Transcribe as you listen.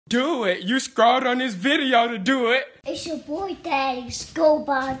Do it. You scrolled on this video to do it. It's your boy Daddy's Go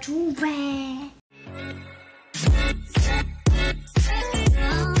by Joovier.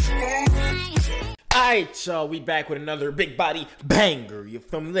 Alright, y'all, we back with another big body banger. You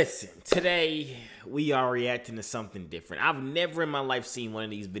feel me? Listen, today we are reacting to something different. I've never in my life seen one of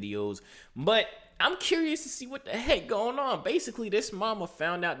these videos, but I'm curious to see what the heck going on. Basically, this mama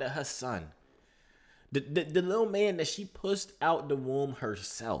found out that her son, the little man that she pushed out the womb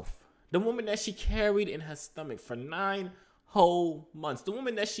herself, the woman that she carried in her stomach for 9 whole months, the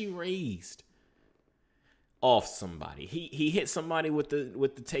woman that she raised, off somebody. He hit somebody with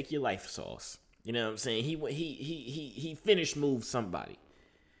the take your life sauce. You know what I'm saying? He finished moved somebody.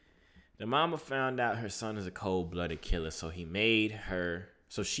 The mama found out her son is a cold-blooded killer, so she made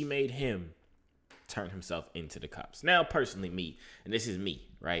him turn himself into the cops. Now, personally, me, and this is me,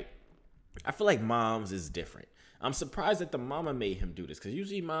 right? I feel like moms is different. I'm surprised that the mama made him do this, because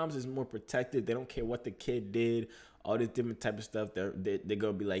usually moms is more protected. They don't care what the kid did, all this different type of stuff. They're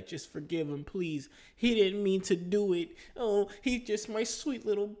gonna be like, just forgive him, please. He didn't mean to do it. Oh, he's just my sweet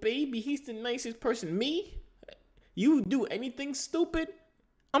little baby. He's the nicest person. Me? You do anything stupid,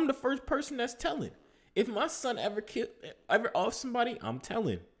 I'm the first person that's telling. If my son ever off somebody, I'm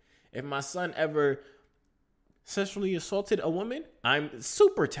telling. If my son ever sexually assaulted a woman, I'm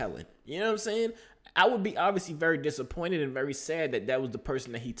super telling. You know what I'm saying? I would be obviously very disappointed and very sad that that was the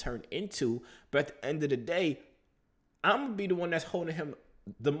person that he turned into. But at the end of the day, I'm going to be the one that's holding him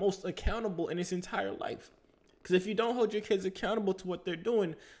the most accountable in his entire life. Because if you don't hold your kids accountable to what they're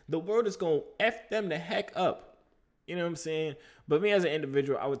doing, the world is going to F them the heck up. You know what I'm saying? But me as an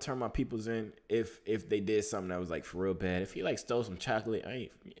individual, I would turn my peoples in if they did something that was like for real bad. If he like stole some chocolate,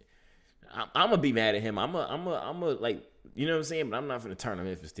 I'm gonna be mad at him. I'm a like, you know what I'm saying? But I'm not gonna turn him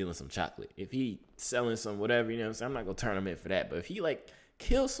in for stealing some chocolate. If he selling some whatever, you know what I'm saying? I'm not gonna turn him in for that. But if he like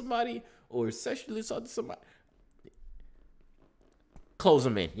kills somebody or sexually assaulted somebody, close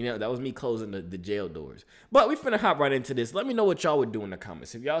him in. You know, that was me closing the jail doors. But we finna hop right into this. Let me know what y'all would do in the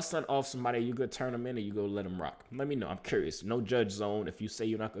comments. If y'all son off somebody, you gonna turn them in or you gonna let them rock? Let me know. I'm curious. No judge zone. If you say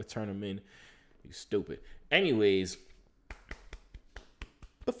you're not gonna turn them in, you stupid. Anyways,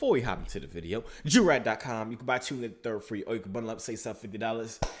 before we hop into the video, Joovier.com. You can buy 2 in the third free, or you can bundle up, say sub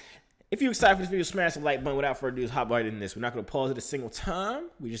 $50. If you're excited for this video, smash the like button. Without further ado, hop right in this. We're not gonna pause it a single time.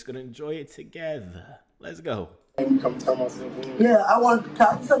 We're just gonna enjoy it together. Let's go. Yeah, I want to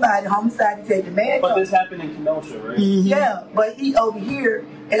talk to somebody, homicide detective, man. But this happened in Kenosha, right? Mm-hmm. Yeah, but he over here,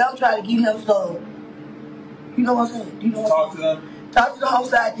 and I'm trying to get him so, you know what I'm saying? You know what Talk to them. Talk to the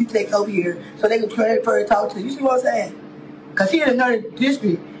homicide detective over here, so they can transfer and talk to you. You see what I'm saying? Because he in another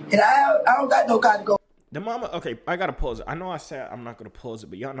district, and I don't got no guy to go. The mama, okay, I gotta pause it. I know I said I'm not gonna pause it,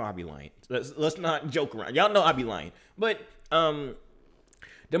 but y'all know I be lying. Let's not joke around. Y'all know I be lying. But the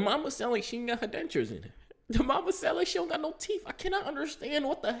mama sound like she ain't got her dentures in it. The mama sound like she don't got no teeth. I cannot understand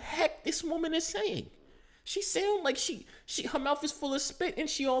what the heck this woman is saying. She sound like her mouth is full of spit and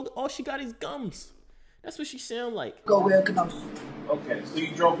all she got is gums. That's what she sound like. Go where Kenosha. Okay, so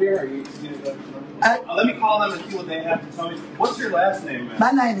you drove here, or you let me call them and see what they have to tell me. What's your last name, man?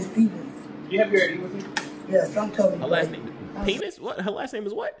 My name is Stevens. Do you have your ID with you? Yes, I'm telling you. Her last name is Penis? What? Her last name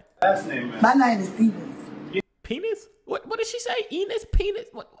is what? Last name, man. My name is Stevens. Penis? What did she say? Enos? Penis?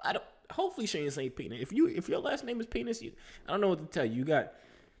 What? I don't. Hopefully she didn't say penis. If your last name is Penis, I don't know what to tell you. You got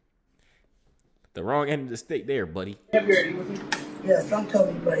the wrong end of the stick there, buddy. Do you have your ID with you? Yes, I'm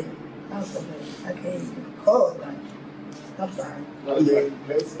telling you, buddy. I'm sorry. I can't even call it. I'm sorry. And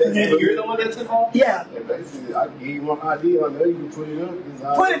you're the one that's involved? Yeah. Basically, I gave you my ID. I know you can put it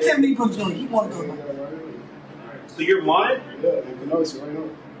up. Put it to me, put it to me. He want to go. So you're wanted? Yeah, in Kenosha right now.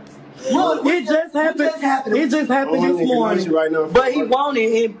 Well, it just happened. It just happened this morning. Right now. But he wanted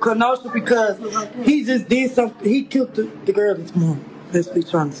in Kenosha because he just did something. He killed the girl this morning. That's what he's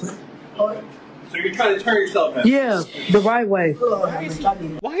trying to say. So you're trying to turn yourself in? Yeah, the right way.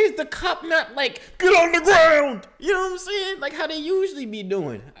 Why is the cop not like, get on the ground? You know what I'm saying? Like how they usually be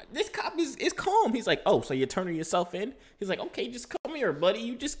doing. This cop is calm. He's like, oh, so you're turning yourself in? He's like, okay, just come here, buddy.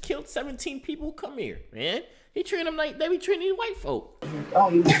 You just killed 17 people. Come here, man. He treating them like they be treating these white folk.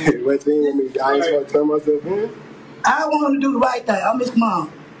 What thing with me? I ain't supposed to turn myself in? I want him to do the right thing. I'm his mom.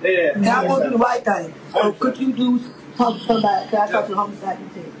 Yeah. And I want to do the right thing. So could you talk to somebody? Can I talk to the homicide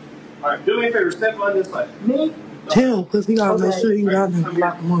detective? All right, do me a favor. Step on this side. Me? Tim, because he got to make sure he got to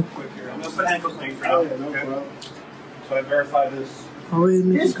block him up. Quick here. I'm going to put handcuffs on you for now. Oh, yeah, no problem. So I verify this. Oh, he's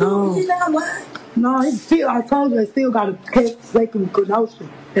making calls. Is he not lying? No, he still, I told you, they still got to catch Satan Kenosha.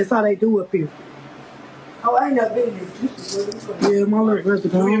 That's how they do up here. Oh, I ain't never been in this. Yeah, my little brother,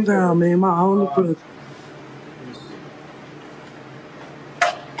 calm down, man. My only brother.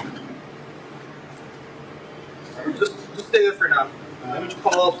 Just stay there for now. Let me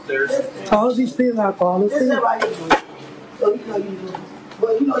call upstairs. Told you still alcohol. This is right here. So you know you do.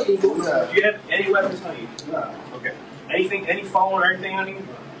 Well, you know you do. Do you have any weapons on you? No. Okay. Anything, any phone or anything on you?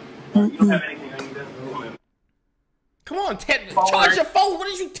 You don't have anything on you? Come on, charge your phone. What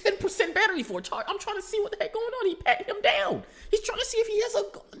is you 10% battery for? I'm trying to see what the heck going on. He patted him down. He's trying to see if he has a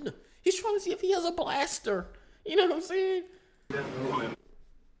gun. He's trying to see if he has a blaster. You know what I'm saying?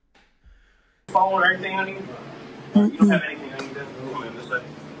 Phone or anything on you? You don't have anything on you?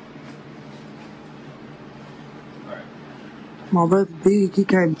 Alright. My brother big, he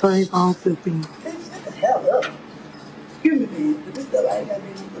can't turn his own stuff in. Shut the hell up. Excuse me, man. But this stuff I ain't got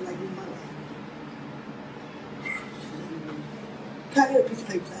anything like this in my life. Can I get a piece of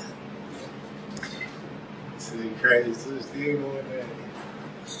paper out? This is crazy. So it's still going down.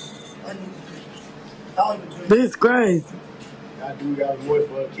 I need to drink. I don't even drink. This crazy. I do got remorse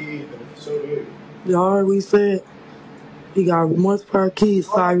for a kid, though. So good. Y'all heard what he said? He got remorse for her kids.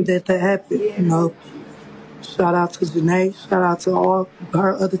 Sorry that happened, you know. Shout out to Janae. Shout out to all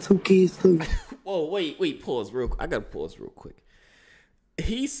her other 2 kids, too. Whoa, wait, pause real quick. I gotta pause real quick.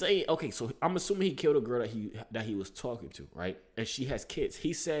 He's saying, okay, so I'm assuming he killed a girl that he was talking to, right? And she has kids.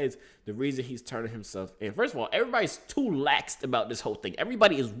 He says the reason he's turning himself in. First of all, everybody's too laxed about this whole thing.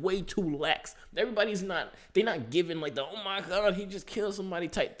 Everybody is way too lax. Everybody's not, they're not giving like the, oh my God, he just killed somebody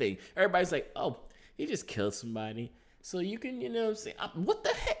type thing. Everybody's like, oh, he just killed somebody. So you can, you know what I'm saying? What the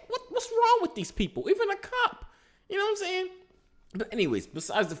heck? What's wrong with these people? Even a cop. You know what I'm saying? But anyways,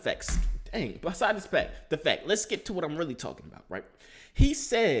 besides the facts, besides the fact, let's get to what I'm really talking about, right? He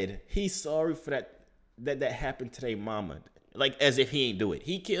said he's sorry for that happened to their mama. Like, as if he ain't do it.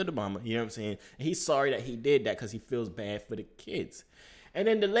 He killed the mama, you know what I'm saying? And he's sorry that he did that because he feels bad for the kids. And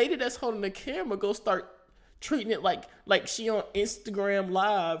then the lady that's holding the camera go start treating it like she on Instagram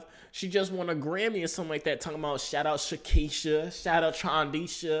Live. She just won a Grammy or something like that, talking about shout out Shakisha, shout out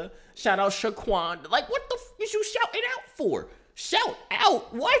Trondisha, shout out Shaquan. Like, what the f is you shouting out for? Shout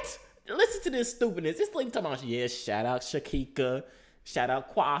out? What? Listen to this stupidness. This lady talking about, yeah, shout out Shakika, shout out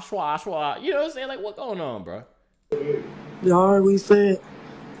Kwa Shwa Shwa. You know what I'm saying? Like, what's going on, bro? Y'all heard what he said?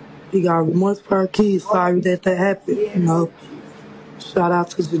 He got remorse for her kids. Sorry that happened, you know. Shout out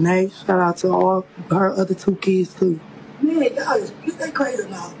to Janae. Shout out to all her other 2 kids, too. Man, y'all, you stay crazy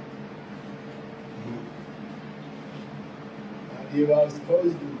now. I did what I was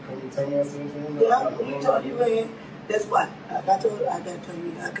supposed to do. Come and tell myself on. Yeah, I'm telling you, man. That's why. I got to tell you, I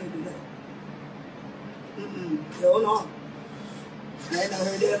can't do that. Hell no. I ain't never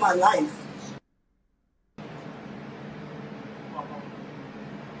heard that in my life.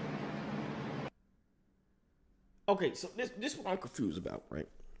 Okay, so this is what I'm confused about, right?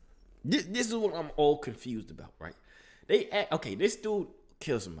 This is what I'm all confused about, right? This dude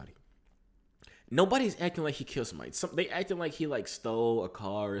killed somebody. Nobody's acting like he killed somebody. They acting like he like stole a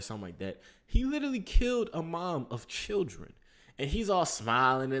car or something like that. He literally killed a mom of children. And he's all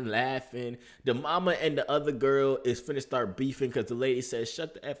smiling and laughing. The mama and the other girl is finna start beefing because the lady says,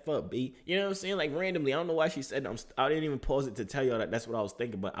 shut the F up, B. You know what I'm saying? Like, randomly. I don't know why she said that. I didn't even pause it to tell y'all that that's what I was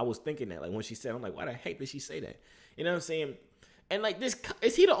thinking. But I was thinking that. Like, when she said, I'm like, why the heck did she say that? You know what I'm saying? And, like,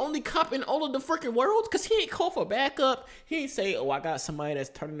 is he the only cop in all of the freaking world? Because he ain't call for backup. He ain't say, oh, I got somebody that's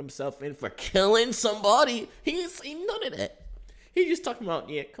turning himself in for killing somebody. He ain't say none of that. He just talking about,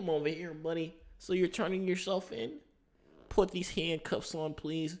 yeah, come over here, buddy. So you're turning yourself in? Put these handcuffs on,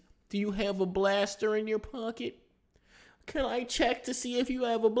 please. Do you have a blaster in your pocket? Can I check to see if you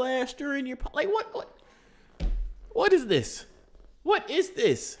have a blaster in your pocket? Like, what is this? What is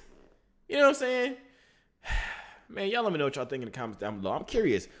this? You know what I'm saying? Man, y'all let me know what y'all think in the comments down below. I'm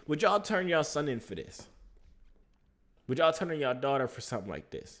curious. Would y'all turn y'all son in for this? Would y'all turn y'all daughter for something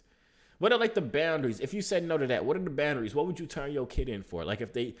like this? What are, like, the boundaries? If you said no to that, what are the boundaries? What would you turn your kid in for? Like,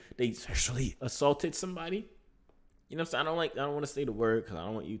 if they sexually assaulted somebody? You know what I'm saying? I don't want to say the word because I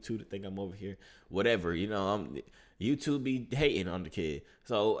don't want you two to think I'm over here. Whatever, you know, you two be hating on the kid.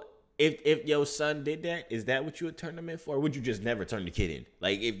 So if your son did that, is that what you would turn them in for? Or would you just never turn the kid in?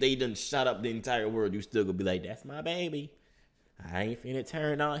 Like, if they done shut up the entire world, you still gonna be like, that's my baby. I ain't finna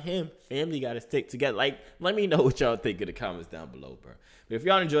turn on him. Family gotta stick together. Like, let me know what y'all think in the comments down below, bro. But if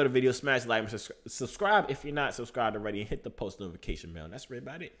y'all enjoyed the video, smash like and subscribe if you're not subscribed already, and hit the post notification bell. That's really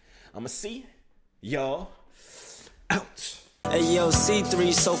about it. I'ma see y'all out. Hey yo,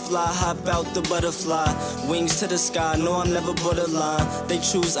 C3 so fly, hop out the butterfly. Wings to the sky, no I'm never borderline. They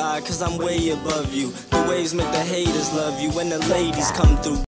choose I, cause I'm way above you. The waves make the haters love you when the ladies come through.